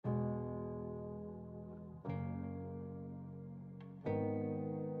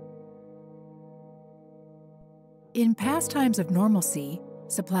In past times of normalcy,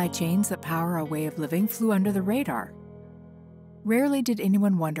 supply chains that power a way of living flew under the radar. Rarely did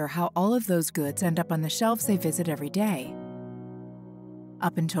anyone wonder how all of those goods end up on the shelves they visit every day.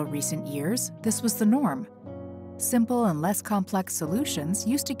 Up until recent years, this was the norm. Simple and less complex solutions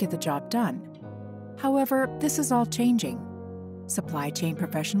used to get the job done. However, this is all changing. Supply chain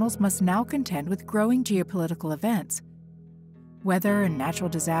professionals must now contend with growing geopolitical events, weather and natural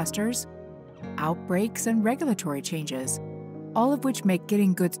disasters, outbreaks, and regulatory changes, all of which make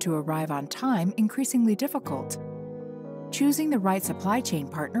getting goods to arrive on time increasingly difficult. Choosing the right supply chain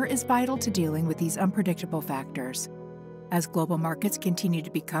partner is vital to dealing with these unpredictable factors. As global markets continue to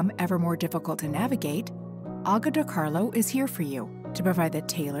become ever more difficult to navigate, Aga DeCarlo is here for you to provide the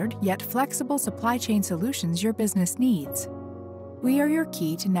tailored yet flexible supply chain solutions your business needs. We are your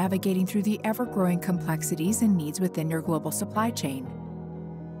key to navigating through the ever-growing complexities and needs within your global supply chain.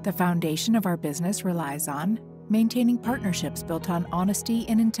 The foundation of our business relies on maintaining partnerships built on honesty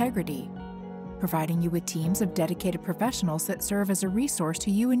and integrity, providing you with teams of dedicated professionals that serve as a resource to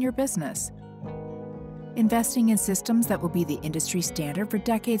you and your business, investing in systems that will be the industry standard for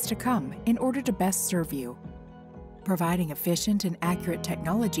decades to come in order to best serve you, providing efficient and accurate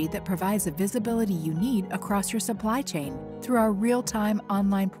technology that provides the visibility you need across your supply chain through our real-time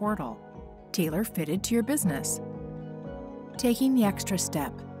online portal, tailor-fitted to your business. Taking the extra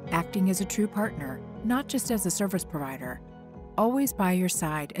step, acting as a true partner, not just as a service provider, always by your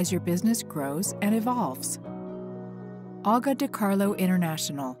side as your business grows and evolves. Aga DeCarlo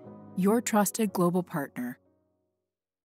International, your trusted global partner.